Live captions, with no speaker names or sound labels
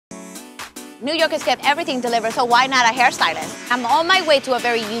New Yorkers get everything delivered, so why not a hairstylist? I'm on my way to a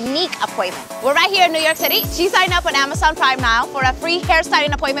very unique appointment. We're right here in New York City. She signed up on Amazon Prime now for a free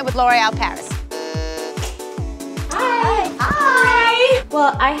hairstyling appointment with L'Oreal Paris. Hi. Hi.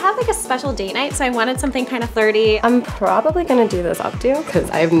 Well, I have like a special date night, so I wanted something kind of flirty. I'm probably gonna do this updo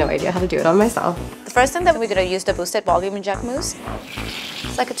because I have no idea how to do it on myself. The first thing that we're gonna use the boosted volume inject mousse.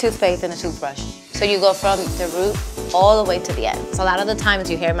 It's like a toothpaste and a toothbrush. So you go from the root all the way to the end. So a lot of the times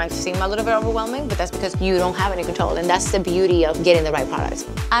your hair might seem a little bit overwhelming, but that's because you don't have any control, and that's the beauty of getting the right products.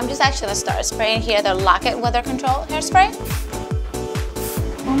 I'm just actually gonna start spraying here the Lock-It Weather Control hairspray.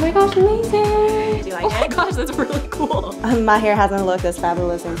 Oh my gosh, amazing! Do you like it? Oh my gosh, that's really cool. My hair hasn't looked as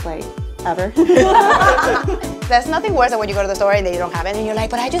fabulous since like ever. There's nothing worse than when you go to the store and they don't have it, and you're like,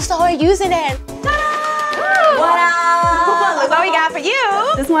 but I just saw her using it. Wow! Look what we got for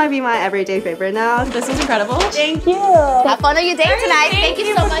you. This might be my everyday favorite now. This is incredible. Thank you. Have fun on your date tonight. Thank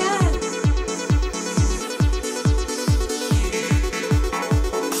you so much.